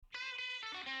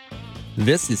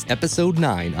This is episode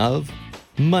 9 of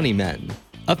Money Men,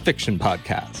 a fiction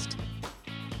podcast.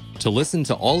 To listen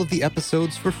to all of the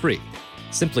episodes for free,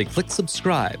 simply click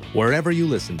subscribe wherever you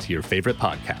listen to your favorite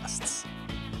podcasts.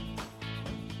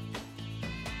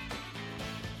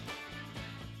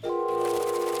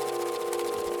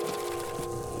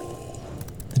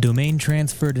 The domain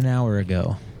transferred an hour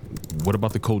ago. What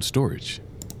about the cold storage?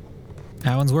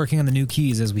 Alan's working on the new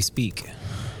keys as we speak.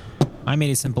 I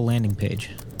made a simple landing page.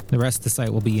 The rest of the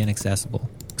site will be inaccessible,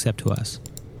 except to us.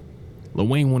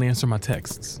 Lawayne won't answer my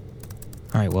texts.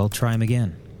 All right, well, try him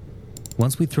again.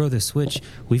 Once we throw this switch,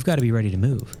 we've got to be ready to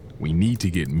move. We need to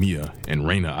get Mia and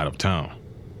Raina out of town.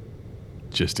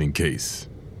 Just in case.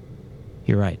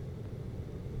 You're right.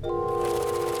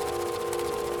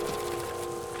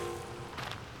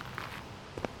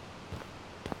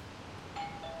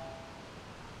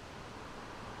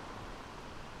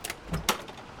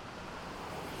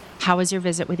 How was your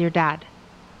visit with your dad?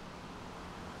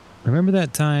 Remember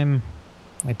that time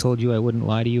I told you I wouldn't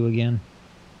lie to you again?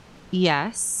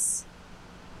 Yes.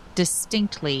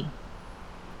 Distinctly.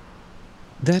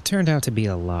 That turned out to be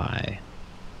a lie.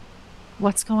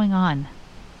 What's going on?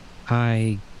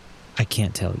 I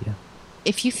can't tell you.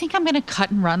 If you think I'm going to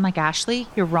cut and run like Ashley,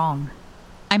 you're wrong.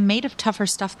 I'm made of tougher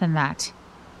stuff than that.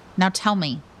 Now tell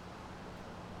me.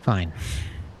 Fine.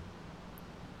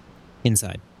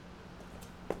 Inside.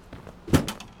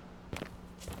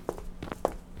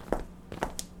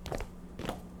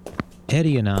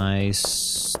 Eddie and I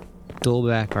stole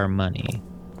back our money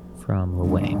from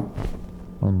Lawayne.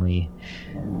 Only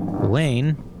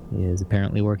Lawayne is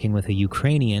apparently working with a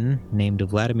Ukrainian named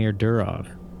Vladimir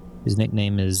Durov. His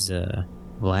nickname is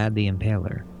Vlad the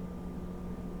Impaler.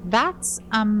 That's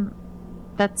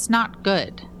not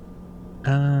good.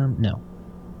 No.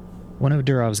 One of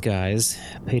Durov's guys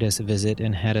paid us a visit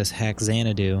and had us hack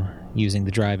Xanadu using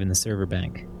the drive in the server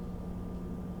bank.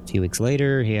 A few weeks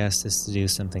later, he asked us to do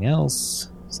something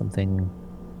else, something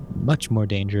much more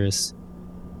dangerous.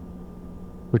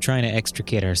 We're trying to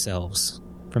extricate ourselves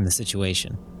from the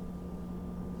situation.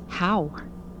 How?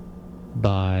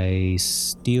 By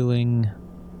stealing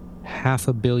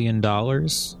 $500 million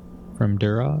from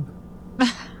Durov.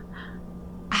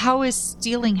 How is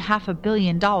stealing $500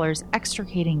 million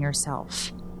extricating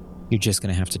yourself? You're just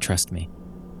going to have to trust me.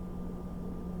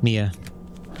 Mia,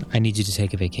 I need you to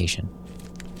take a vacation.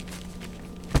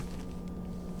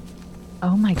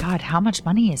 Oh my God, how much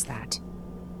money is that?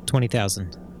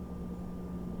 $20,000.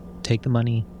 Take the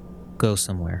money, go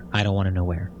somewhere. I don't want to know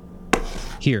where.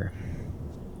 Here.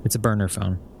 It's a burner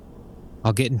phone.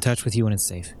 I'll get in touch with you when it's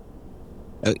safe.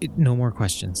 No more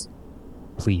questions.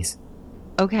 Please.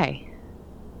 Okay.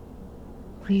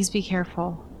 Please be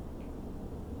careful.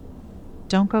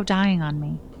 Don't go dying on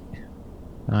me.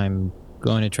 I'm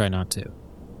going to try not to.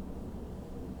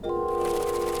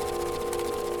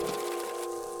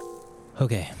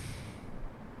 Okay.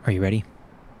 Are you ready?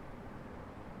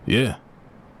 Yeah.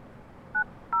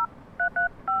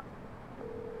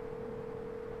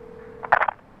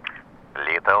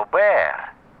 Little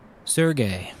bear.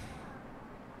 Sergey.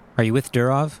 Are you with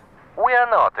Durov? We are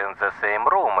not in the same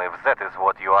room if that is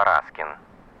what you are asking.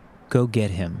 Go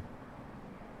get him.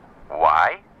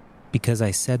 Why? Because I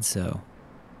said so.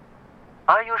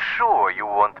 Are you sure you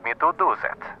want me to do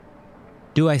that?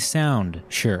 Do I sound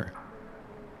sure?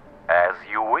 As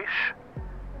you wish.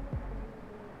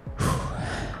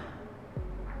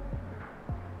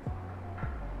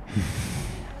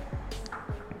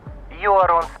 You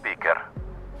are on speaker.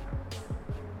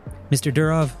 Mr.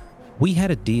 Durov, we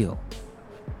had a deal.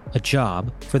 A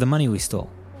job for the money we stole.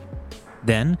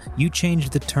 Then you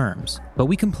changed the terms, but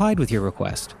we complied with your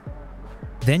request.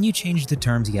 Then you changed the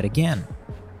terms yet again.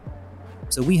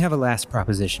 So we have a last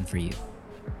proposition for you.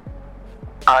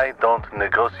 I don't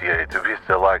negotiate with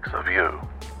the likes of you.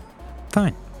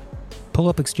 Fine. Pull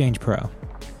up Exchange Pro.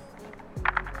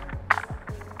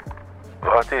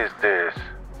 What is this?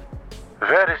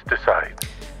 Where is the site?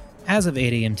 As of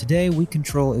 8 a.m. today, we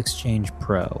control Exchange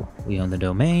Pro. We own the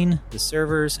domain, the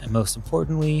servers, and most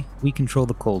importantly, we control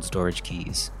the cold storage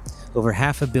keys. Over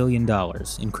 $500 million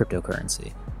in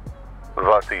cryptocurrency.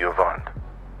 What do you want?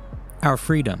 Our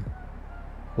freedom.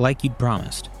 Like you'd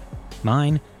promised.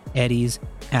 Mine, Eddie's,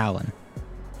 Alan.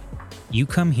 You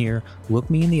come here, look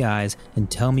me in the eyes, and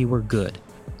tell me we're good,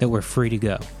 that we're free to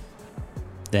go.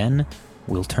 Then,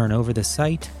 we'll turn over the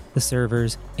site, the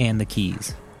servers, and the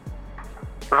keys.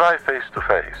 Why face to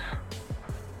face?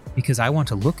 Because I want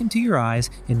to look into your eyes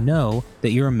and know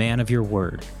that you're a man of your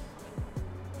word.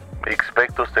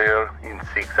 Expect us there in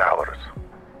 6 hours.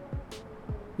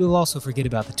 We'll also forget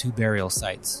about the 2 burial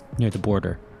sites near the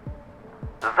border.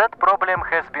 That problem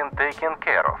has been taken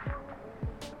care of.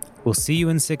 We'll see you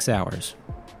in 6 hours.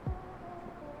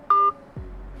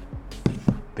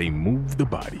 They moved the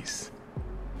bodies.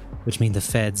 Which means the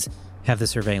feds have the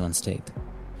surveillance tape.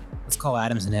 Let's call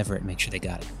Adams and Everett and make sure they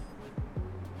got it.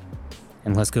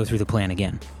 And let's go through the plan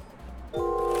again.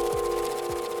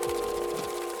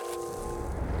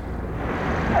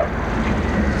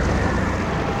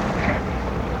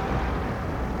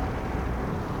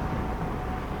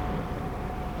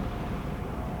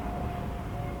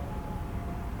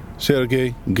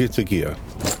 Sergey, get the gear.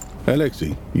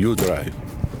 Alexei, you drive.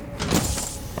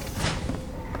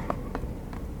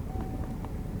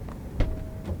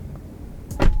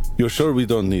 You're sure we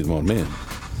don't need more men?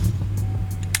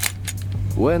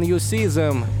 When you see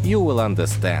them, you will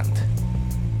understand.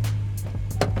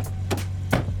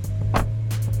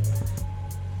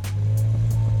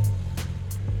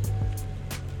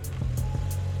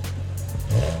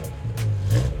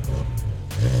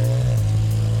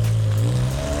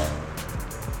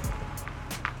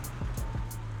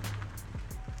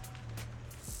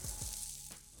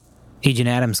 Agent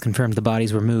Adams confirmed the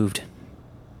bodies were moved.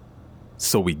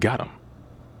 So we got them.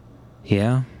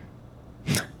 Yeah?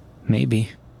 Maybe.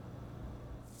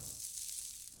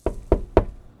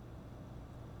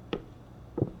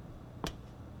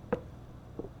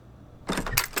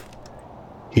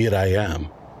 Here I am,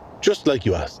 just like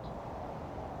you asked.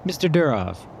 Mr.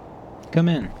 Durov, come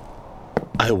in.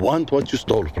 I want what you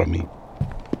stole from me.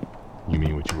 You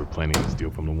mean what you were planning to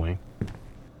steal from Wayne?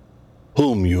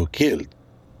 Whom you killed.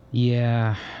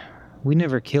 Yeah, we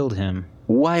never killed him.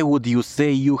 Why would you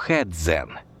say you had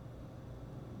then?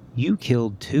 You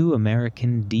killed 2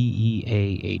 American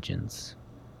DEA agents.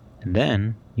 And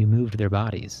then you moved their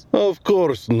bodies. Of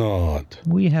course not.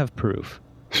 We have proof.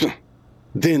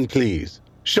 Then please,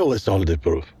 show us all the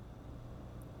proof.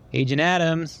 Agent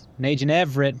Adams and Agent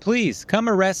Everett, please come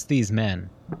arrest these men.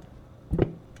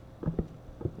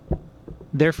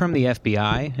 They're from the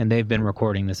FBI, and they've been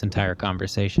recording this entire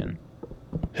conversation.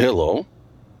 Hello?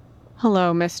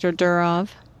 Hello, Mr. Durov.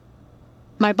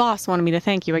 My boss wanted me to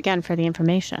thank you again for the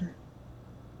information.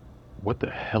 What the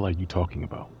hell are you talking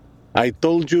about? I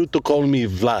told you to call me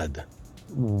Vlad.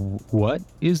 What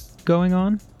is going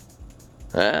on?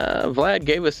 Vlad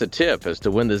gave us a tip as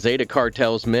to when the Zeta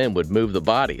Cartel's men would move the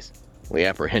bodies. We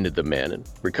apprehended the men and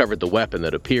recovered the weapon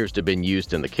that appears to have been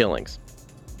used in the killings.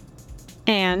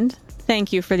 And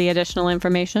thank you for the additional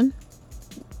information.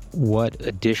 What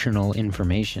additional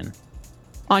information?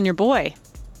 On your boy,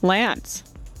 Lance.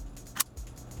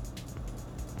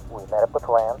 We met up with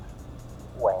Lance,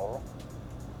 Wayne,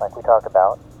 like we talked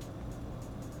about.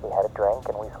 We had a drink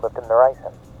and we slipped him the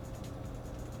ricin.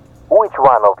 Which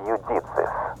one of you did this?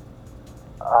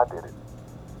 I did it.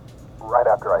 Right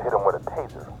after I hit him with a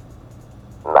taser.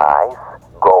 Nice.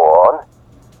 Go on.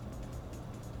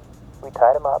 We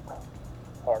tied him up,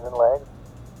 hands and legs,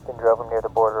 then drove him near the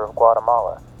border of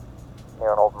Guatemala,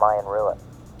 near an old Mayan ruin.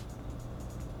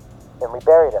 Then we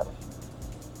buried him.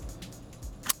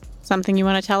 Something you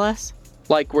want to tell us?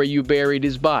 Like where you buried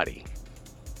his body.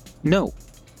 No,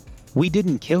 we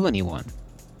didn't kill anyone.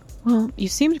 Well, you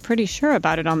seemed pretty sure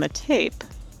about it on the tape.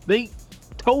 They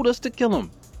told us to kill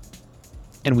him.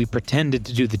 And we pretended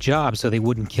to do the job so they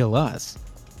wouldn't kill us.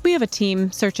 We have a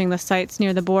team searching the sites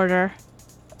near the border.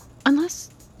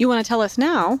 Unless you want to tell us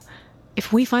now,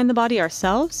 if we find the body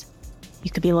ourselves,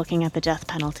 you could be looking at the death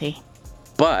penalty.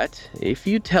 But if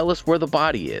you tell us where the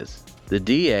body is, the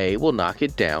DA will knock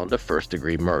it down to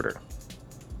first-degree murder.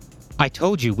 I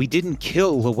told you we didn't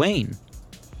kill LaWayne.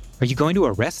 Are you going to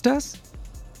arrest us?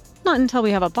 Not until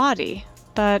we have a body,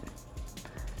 but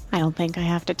I don't think I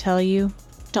have to tell you.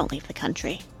 Don't leave the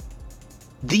country.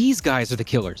 These guys are the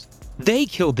killers. They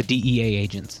killed the DEA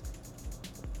agents.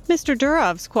 Mr.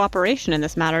 Durov's cooperation in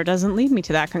this matter doesn't lead me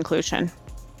to that conclusion.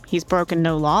 He's broken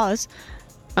no laws,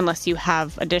 unless you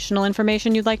have additional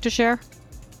information you'd like to share.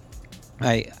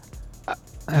 I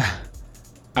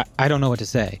don't know what to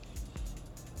say.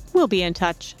 We'll be in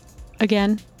touch.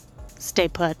 Again, stay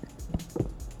put.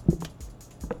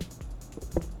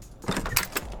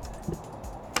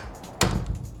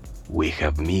 We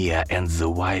have Mia and the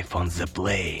wife on the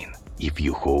plane. If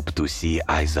you hope to see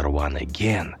either one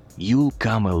again, you'll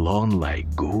come along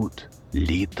like good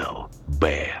little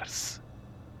bears.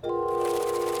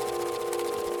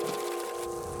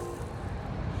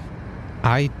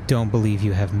 I don't believe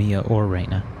you have Mia or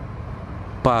Reina.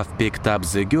 Puff picked up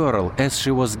the girl as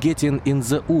she was getting in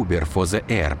the Uber for the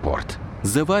airport.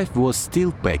 The wife was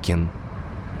still packing.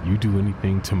 You do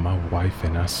anything to my wife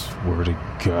and I swear to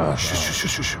God.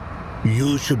 Shh.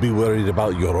 You should be worried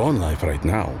about your own life right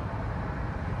now.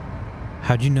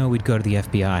 How'd you know we'd go to the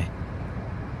FBI?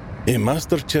 A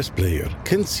master chess player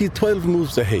can see 12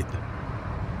 moves ahead.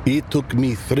 It took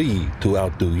me 3 to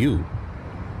outdo you.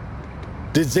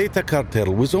 The Zeta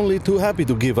cartel was only too happy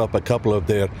to give up a couple of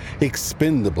their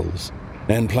expendables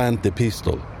and plant the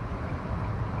pistol.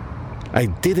 I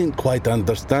didn't quite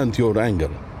understand your anger,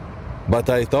 but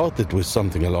I thought it was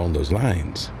something along those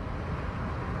lines.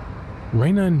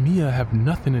 Reyna and Mia have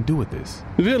nothing to do with this.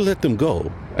 We'll let them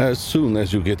go as soon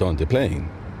as you get on the plane.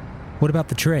 What about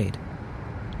the trade?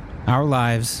 Our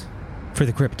lives for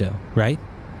the crypto, right?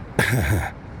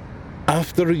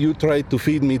 After you tried to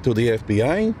feed me to the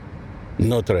FBI,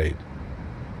 no trade.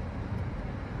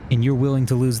 And you're willing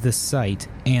to lose this site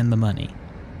and the money?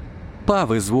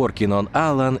 Pav is working on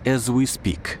Alan as we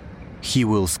speak. He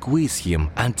will squeeze him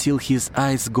until his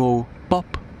eyes go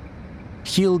pop.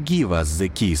 He'll give us the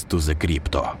keys to the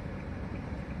crypto.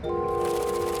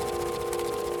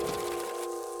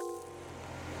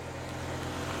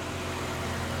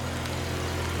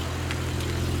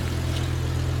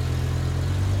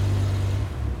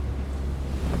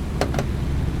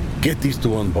 Get these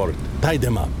two on board. Tie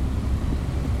them up.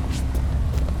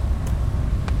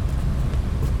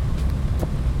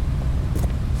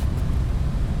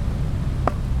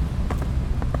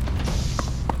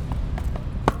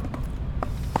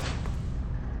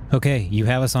 Okay, you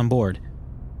have us on board.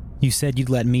 You said you'd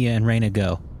let Mia and Reyna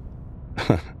go.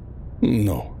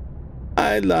 No,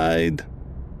 I lied.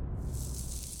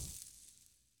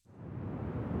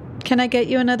 Can I get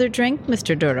you another drink,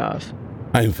 Mr. Durov?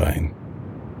 I'm fine.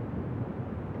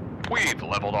 We've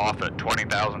leveled off at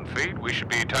 20,000 feet. We should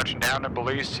be touching down in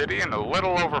Belize City in a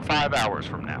little over 5 hours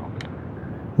from now.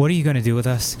 What are you going to do with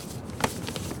us?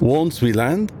 Once we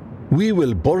land, we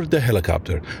will board the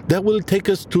helicopter that will take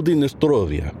us to the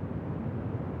Nostrovia.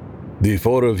 The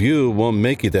 4 of you won't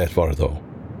make it that far, though.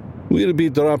 We'll be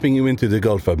dropping you into the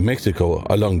Gulf of Mexico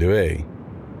along the way.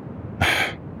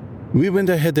 We went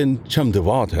ahead and chummed the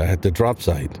water at the drop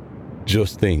site.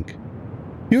 Just think.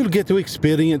 You'll get to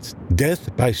experience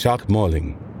death by shock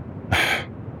mauling.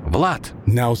 Vlad.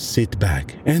 Now sit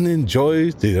back and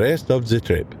enjoy the rest of the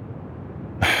trip.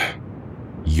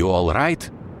 You all right?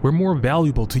 We're more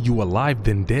valuable to you alive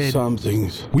than dead. Some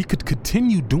things. We could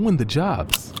continue doing the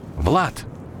jobs. Vlad.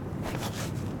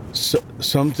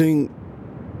 Something.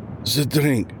 The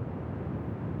drink.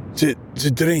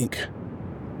 The drink.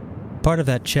 Part of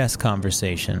that chess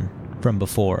conversation from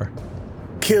before.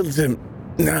 Kill them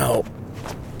now.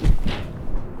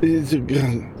 It's a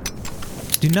gun.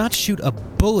 Do not shoot a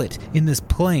bullet in this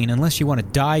plane unless you want to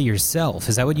die yourself.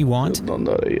 Is that what you want?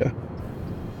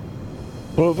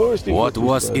 What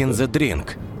was in the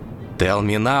drink? Tell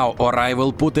me now, or I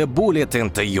will put a bullet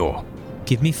into you.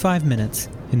 Give me 5 minutes,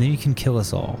 and then you can kill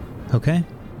us all, okay?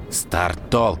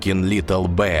 Start talking, little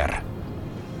bear.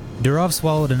 Durov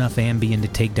swallowed enough Ambien to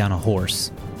take down a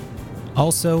horse.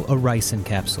 Also, a ricin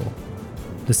capsule.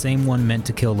 The same one meant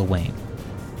to kill Luane.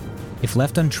 If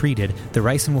left untreated, the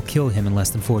ricin will kill him in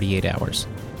less than 48 hours.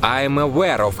 I am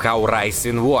aware of how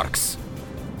ricin works.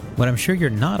 What I'm sure you're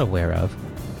not aware of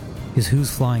is who's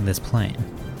flying this plane.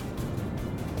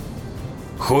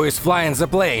 Who is flying the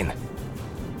plane?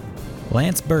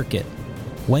 Lance Burkett,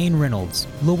 Wayne Reynolds,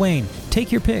 Luane,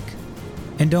 take your pick.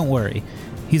 And don't worry,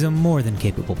 he's a more than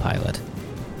capable pilot.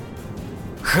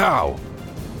 How?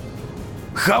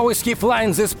 How is he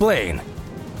flying this plane?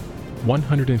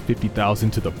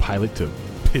 150,000 to the pilot to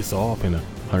piss off and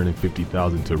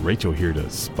 150,000 to Rachel here to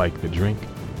spike the drink.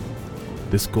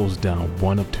 This goes down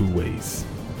one of 2 ways.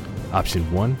 Option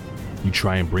 1, you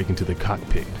try and break into the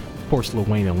cockpit, force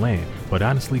Luane and land, but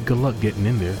honestly, good luck getting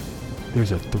in there.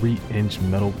 There's a 3-inch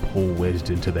metal pole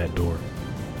wedged into that door.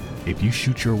 If you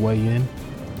shoot your way in,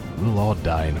 we'll all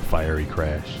die in a fiery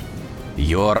crash.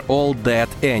 You're all dead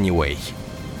anyway.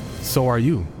 So are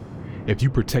you. If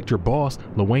you protect your boss,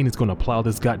 Luane is going to plow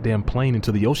this goddamn plane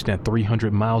into the ocean at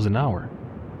 300 miles an hour.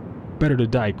 Better to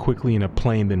die quickly in a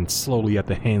plane than slowly at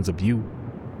the hands of you.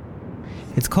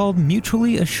 It's called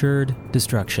mutually assured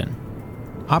destruction.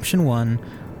 Option 1,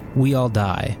 we all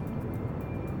die.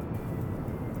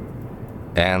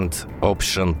 And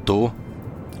option 2?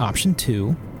 Option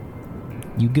 2,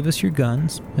 you give us your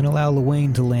guns and allow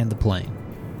Luane to land the plane.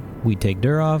 We take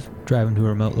Durov, drive him to a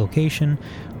remote location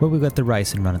where we let the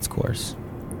ricin run its course.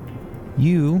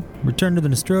 You return to the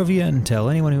Nostrovia and tell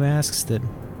anyone who asks that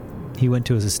he went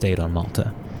to his estate on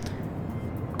Malta.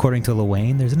 According to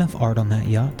Luane, there's enough art on that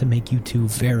yacht to make you 2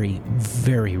 very,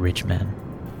 very rich men.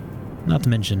 Not to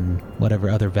mention whatever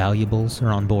other valuables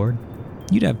are on board.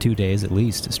 You'd have 2 days at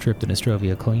least to strip the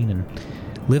Nostrovia clean and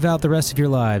live out the rest of your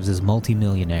lives as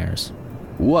multimillionaires.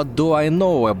 What do I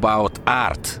know about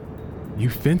art? You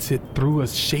fence it through a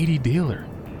shady dealer.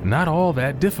 Not all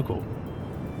that difficult.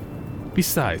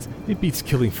 Besides, it beats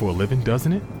killing for a living,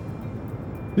 doesn't it?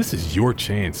 This is your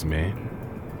chance,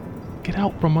 man. Get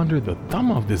out from under the thumb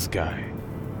of this guy.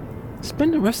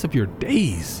 Spend the rest of your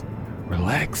days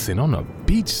relaxing on a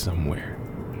beach somewhere.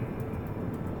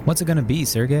 What's it gonna be,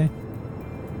 Sergey?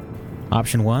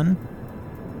 Option 1,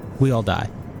 we all die.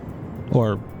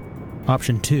 Or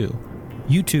option 2,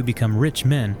 you two become rich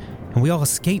men and we all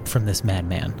escape from this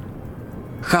madman.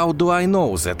 How do I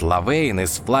know that Lavain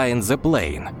is flying the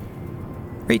plane?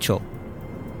 Rachel,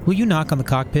 will you knock on the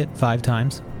cockpit 5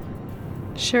 times?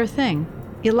 Sure thing.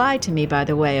 You lied to me, by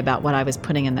the way, about what I was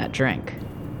putting in that drink.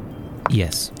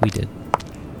 Yes, we did.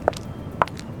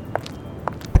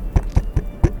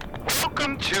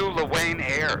 Welcome to Lavain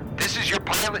Air. This is your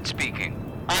pilot speaking.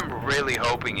 I'm really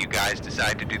hoping you guys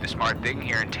decide to do the smart thing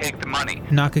here and take the money.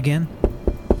 Knock again?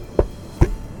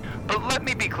 But let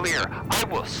me be clear, I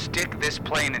will stick this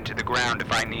plane into the ground if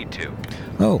I need to.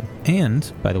 Oh, and,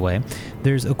 by the way,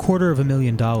 there's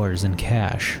 $250,000 in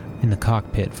cash in the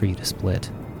cockpit for you to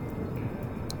split.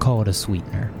 Call it a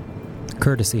sweetener,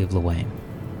 courtesy of Lavain.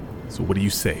 So what do you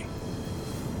say?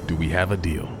 Do we have a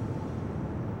deal?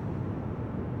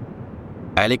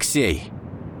 Alexei.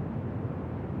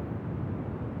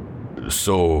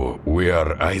 So, we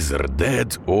are either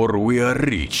dead or we are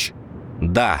rich.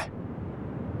 Da.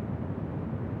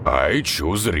 I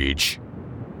choose rich.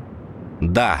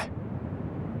 Da.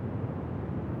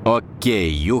 Okay,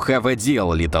 you have a deal,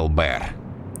 little bear.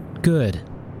 Good.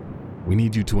 We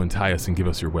need you to untie us and give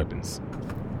us your weapons.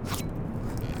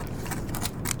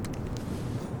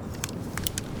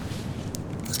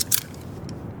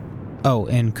 Oh,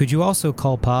 and could you also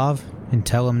call Pav and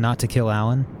tell him not to kill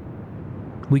Alan?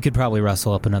 We could probably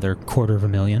rustle up another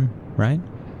 $250,000, right?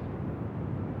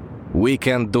 We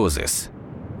can do this.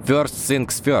 First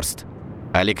things first.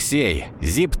 Alexei,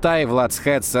 zip tie Vlad's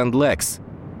heads and legs.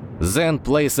 Then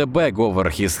place a bag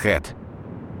over his head.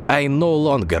 I no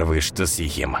longer wish to see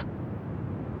him.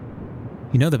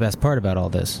 You know the best part about all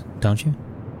this, don't you?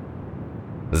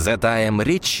 That I am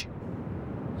rich?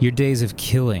 Your days of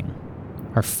killing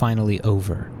are finally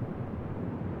over.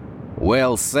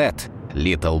 Well said,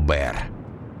 little bear.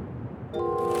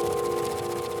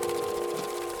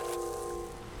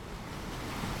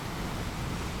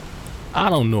 I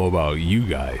don't know about you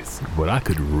guys, but I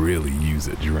could really use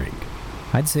a drink.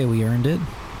 I'd say we earned it.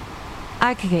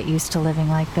 I could get used to living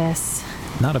like this.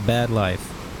 Not a bad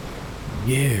life.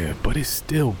 Yeah, but it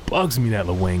still bugs me that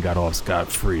Lavain got off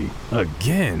scot-free.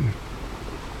 Again.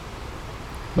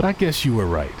 But I guess you were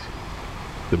right.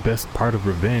 The best part of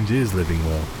revenge is living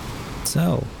well.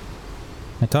 So,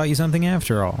 I taught you something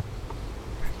after all.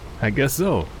 I guess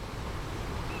so.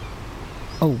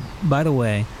 Oh, by the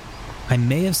way, I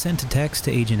may have sent a text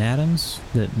to Agent Adams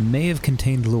that may have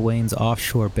contained Lavain's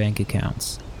offshore bank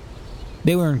accounts.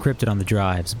 They were encrypted on the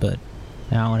drives, but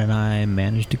Alan and I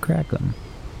managed to crack them.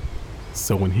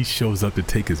 So when he shows up to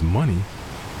take his money,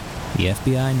 the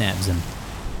FBI nabs him.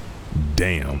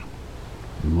 Damn.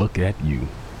 Look at you.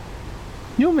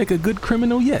 You'll make a good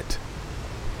criminal yet.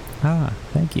 Ah,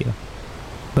 thank you.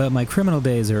 But my criminal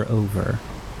days are over.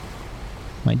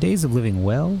 My days of living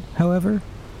well, however,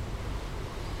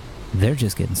 they're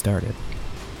just getting started.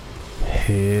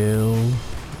 Hell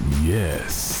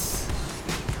yes.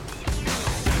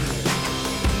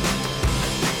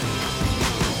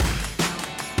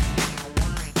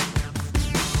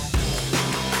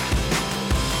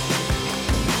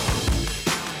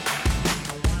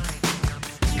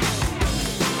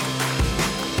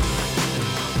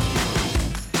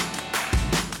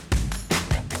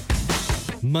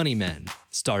 Money Men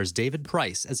stars David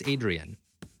Price as Adrian,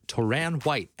 Toran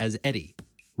White as Eddie,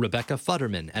 Rebecca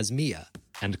Futterman as Mia,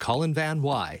 and Colin Van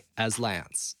Wy as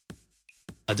Lance.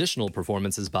 Additional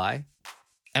performances by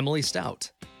Emily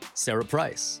Stout, Sarah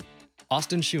Price,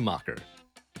 Austin Schumacher,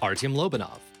 Artyom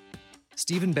Lobanov,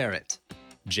 Stephen Barrett,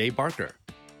 Jay Barker,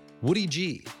 Woody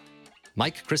G,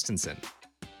 Mike Christensen,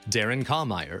 Darren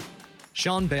Kallmeyer,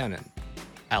 Sean Bannon,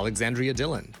 Alexandria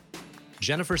Dillon,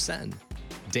 Jennifer Sen,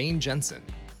 Dane Jensen,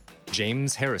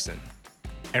 James Harrison,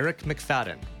 Eric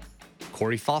McFadden,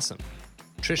 Corey Fossum,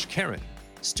 Trish Karen,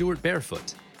 Stuart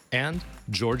Barefoot, and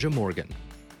Georgia Morgan.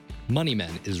 Money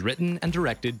Men is written and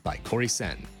directed by Corey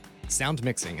Sen. Sound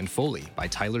mixing and Foley by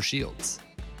Tyler Shields.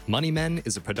 Money Men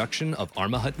is a production of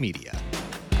Arma Hut Media.